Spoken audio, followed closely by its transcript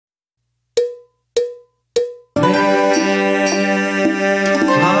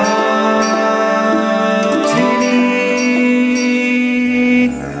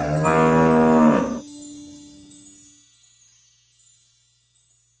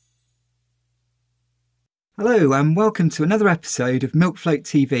Hello and welcome to another episode of Milk Float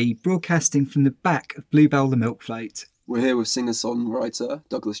TV, broadcasting from the back of Bluebell the Milk Float. We're here with singer-songwriter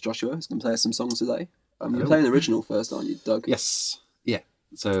Douglas Joshua, who's going to play us some songs today. You're playing the original first, aren't you, Doug? Yes. Yeah.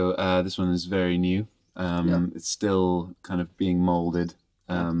 So this one is very new. It's still kind of being moulded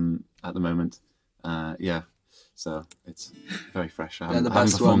at the moment. Yeah. So it's very fresh. I haven't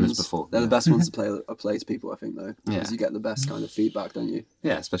performed this before. They're the best ones to play to people, I think, though. Because you get the best kind of feedback, don't you?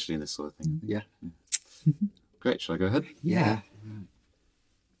 Yeah, especially in this sort of thing. Yeah. Great. Shall I go ahead? Yeah.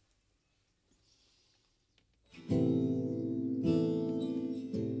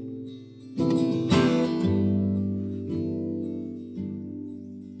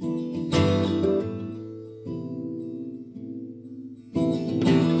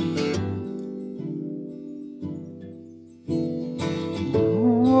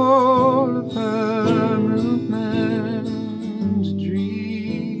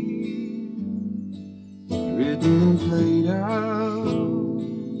 Played out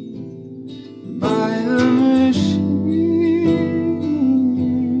by a machine,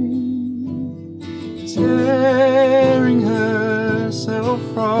 tearing herself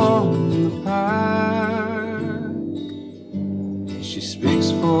from the pack. She speaks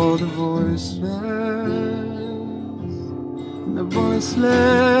for the voiceless, and the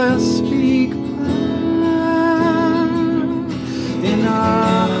voiceless speak back in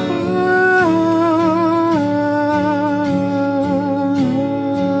our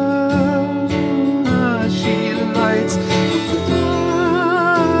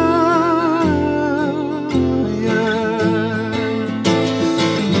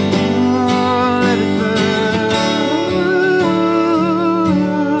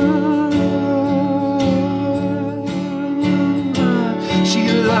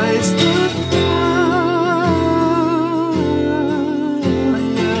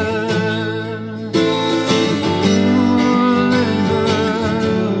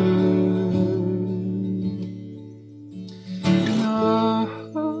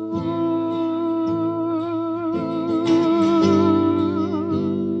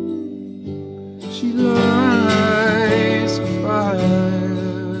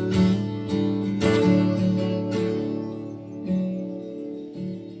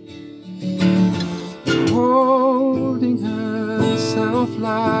holding herself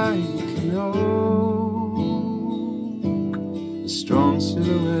like an oak, a strong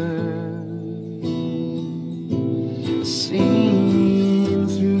silhouette, seen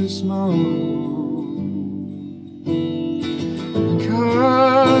through the smoke,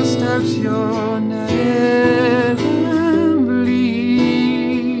 cast out your net and believe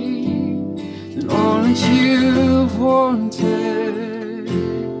that all that you've wanted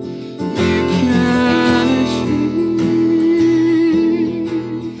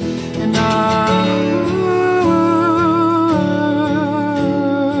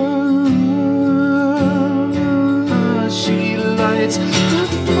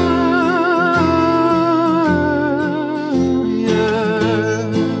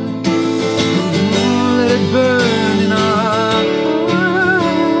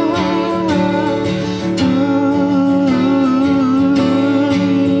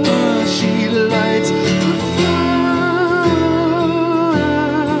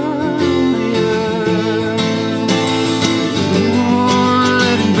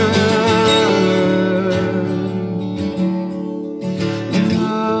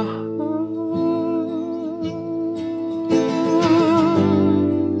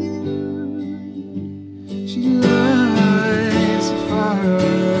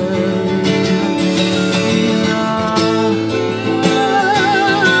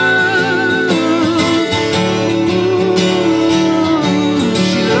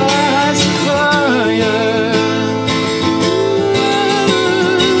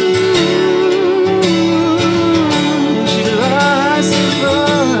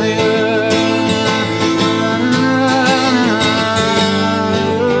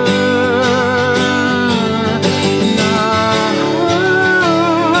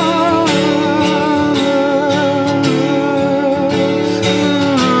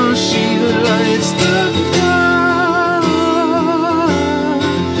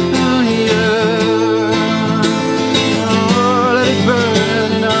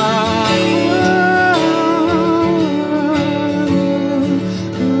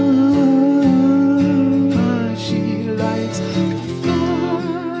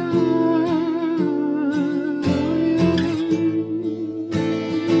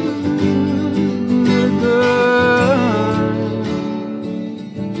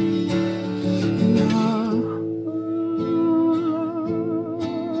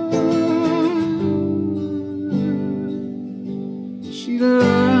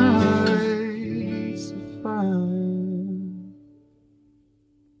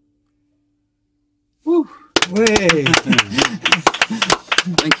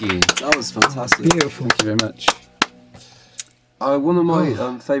Thank you. That was fantastic. Beautiful. Thank you very much. One of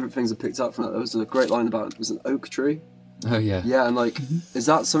my favourite things I picked up from that, there was a great line about it was an oak tree. Oh yeah. Yeah, and like, is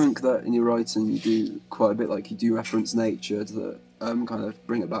that something that in your writing you do quite a bit? Like, you do reference nature to kind of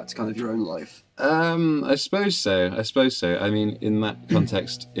bring it back to kind of your own life? I suppose so. I mean, in that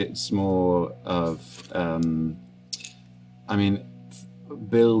context, it's more of, I mean,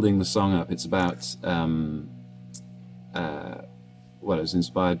 building the song up. It's about, well, it was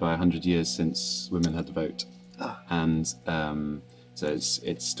inspired by 100 years since women had the vote, and so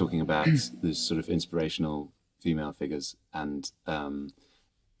it's talking about this sort of inspirational female figures, and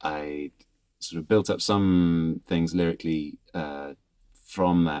I sort of built up some things lyrically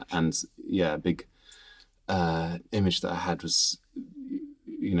from that, and yeah, a big image that I had was,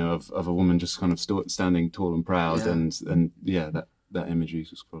 you know, of a woman just kind of standing tall and proud, and yeah, that imagery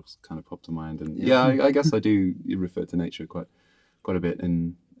just kind of popped to mind, and yeah, I guess I do refer to nature quite a bit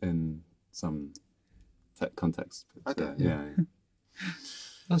in some context. But, okay. Yeah.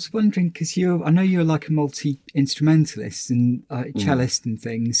 I was wondering, because I know you're like a multi-instrumentalist and cellist and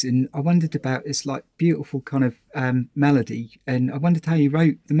things, and I wondered about this like beautiful kind of melody, and I wondered how you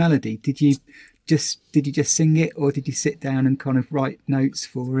wrote the melody. Did you just sing it, or did you sit down and kind of write notes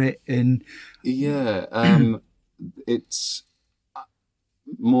for it? And yeah, it's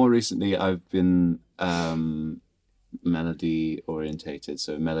more recently I've been melody orientated,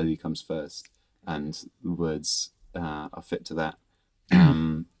 so melody comes first, and the words are fit to that.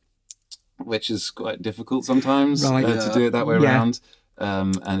 Which is quite difficult sometimes to do it that way around,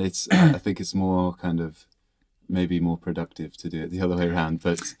 and it's I think it's more kind of maybe more productive to do it the other way around.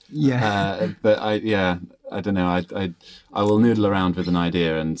 But but I don't know. I will noodle around with an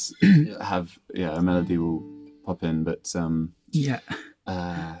idea and have a melody will pop in. But so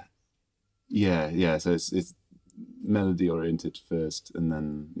it's melody oriented first, and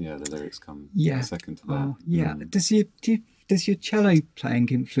then the lyrics come second to that. Does your cello playing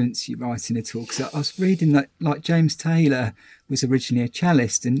influence your writing at all? Because I was reading that like James Taylor was originally a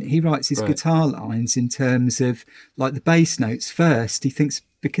cellist, and he writes his guitar lines in terms of like the bass notes first. He thinks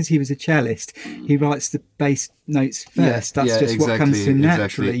because he was a cellist, he writes the bass notes first. That's just what comes to him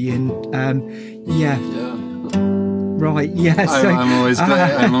naturally. And right, yeah. So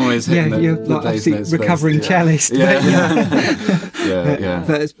I'm always hitting you're the like bass obviously notes recovering first. cellist.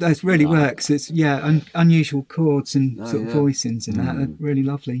 But it really Smart. works. It's unusual chords and sort of voicings and that are really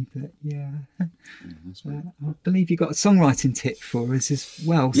lovely. But I believe you got a songwriting tip for us as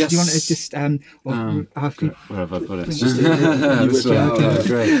well. So Yes. do you want to just where have I put it? This one.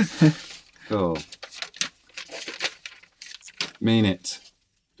 Great. Cool. Mean it.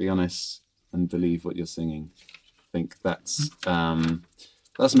 Be honest and believe what you're singing. I think that's the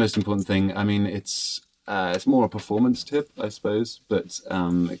most important thing. I mean, it's more a performance tip, I suppose, but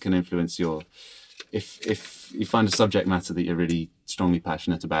it can influence your. If you find a subject matter that you're really strongly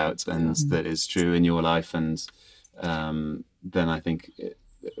passionate about and that is true in your life, and then I think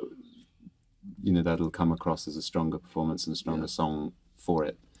that'll come across as a stronger performance and a stronger song for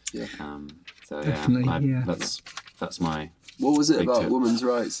it. That's my. What was it about tip. women's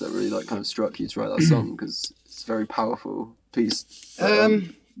rights that really like kind of struck you to write that song? Because it's a very powerful piece.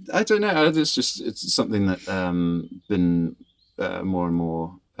 I don't know. It's something that been more and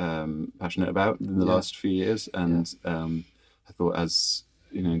more passionate about in the last few years, and I thought, as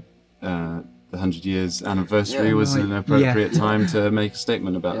the 100 years anniversary was an appropriate time to make a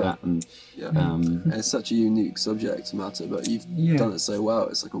statement about that. And it's such a unique subject matter, but you've done it so well.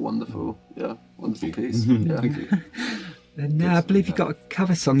 It's like a wonderful piece. Thank you. And now I believe you've got a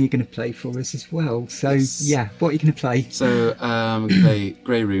cover song you're going to play for us as well. So what are you going to play? So I'm going to play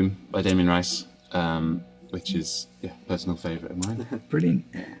Grey Room by Damien Rice, which is a personal favourite of mine. Brilliant.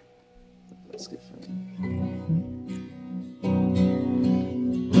 Let's go for it.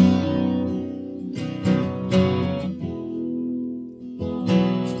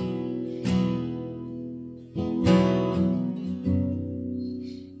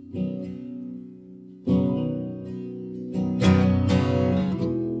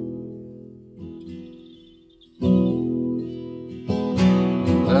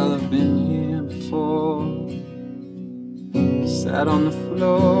 Sat on the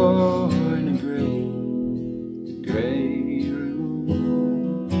floor in a grey room,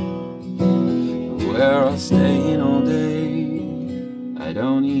 where I'll stay in all day. I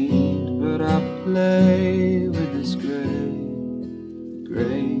don't eat, but I play with this grey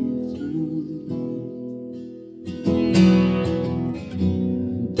food.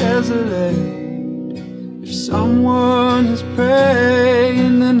 Desolate, if someone is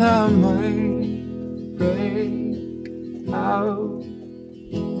praying, then I might break out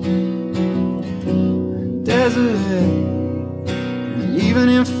desolate. And even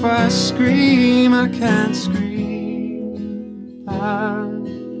if I scream, I can't scream out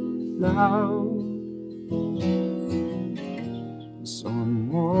loud. So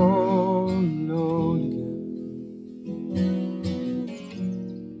I'm all alone again.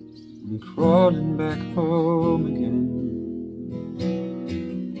 I'm crawling back home again.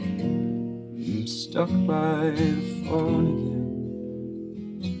 I'm stuck by the phone again.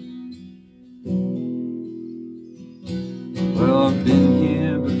 Well, I've been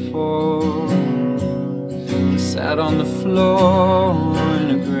here before. I sat on the floor in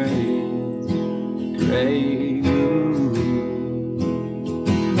a grey mood,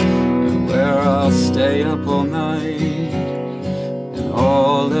 where I'll stay up all night, and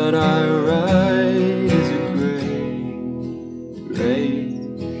all that I write is a grey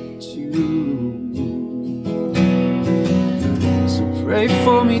tune. So pray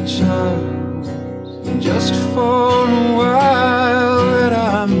for me, child, just for a while, that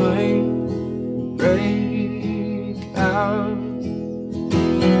I might break out.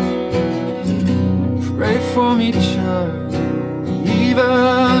 Pray for me, child,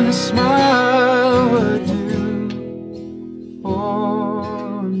 even a smile would do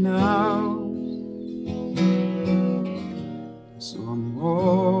for now. So I'm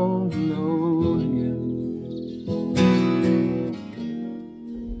all alone again.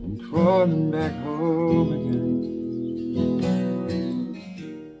 I'm crawling back home again.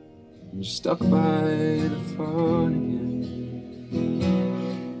 I'm stuck by the phone again.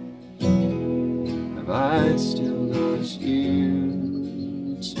 Have I still got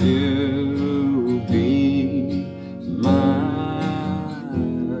you to be my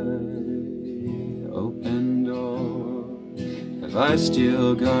open door? Have I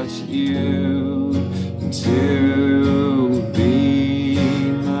still got you to be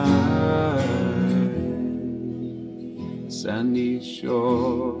my sandy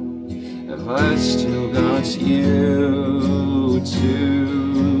shore? Have I still got you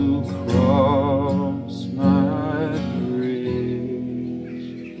to cross my bridge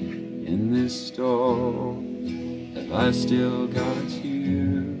in this storm? Have I still got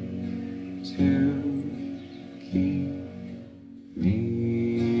you to keep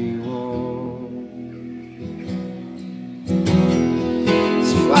me warm?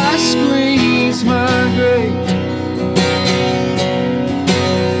 So if I squeeze my grave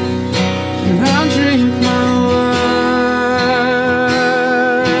and I drink my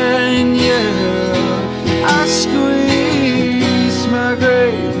wine, yeah, I squeeze my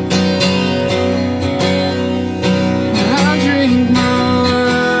grave and I drink my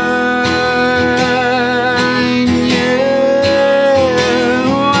wine, yeah.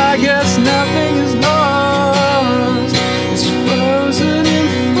 Oh, I guess nothing is lost. It's frozen in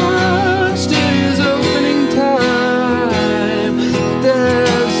frost. It is opening time.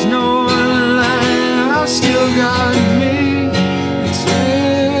 There's no one line. I've still got me to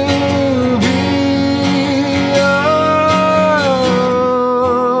be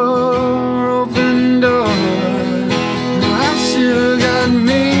your open door. I've still got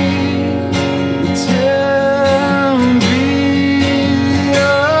me to be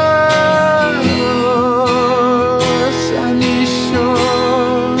your sunny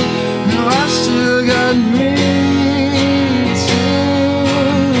shore. No, I've still got me to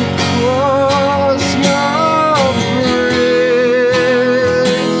cross your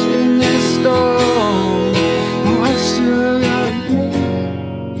bridge in this storm. No, I've still got me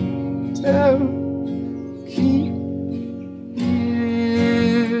to keep you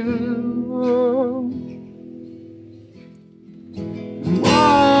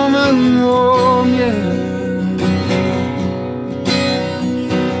warm and warm, yeah.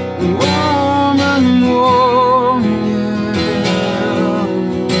 Warm and warm, yeah.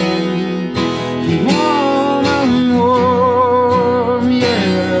 Warm and warm,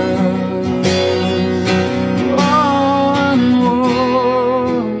 yeah. Warm and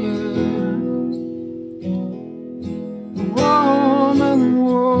warm, yeah. Warm and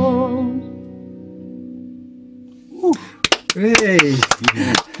warm. Hey,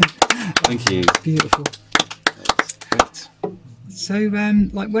 Thank you. beautiful. Great. So,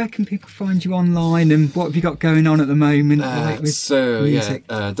 like, where can people find you online, and what have you got going on at the moment? like, with So music?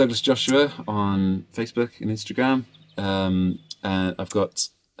 yeah, Douglas Joshua on Facebook and Instagram. And I've got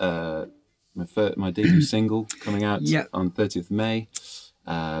my debut single coming out Yep. on 30th of May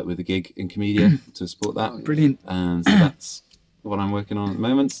with a gig in Comedia to support that. Brilliant. And so that's what I'm working on at the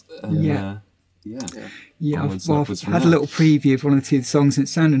moment. And, Yeah. Yeah, I've had a little preview of one or two of the songs and it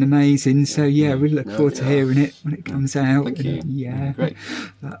sounded amazing. So yeah, really look forward to hearing it when it comes out. Thank you. Yeah, great.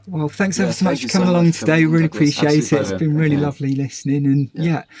 Well, thanks ever so much for coming along today. Really appreciate it. It's been really lovely listening, and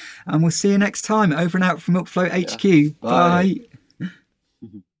and we'll see you next time. Over and out from Milk Float HQ. Bye.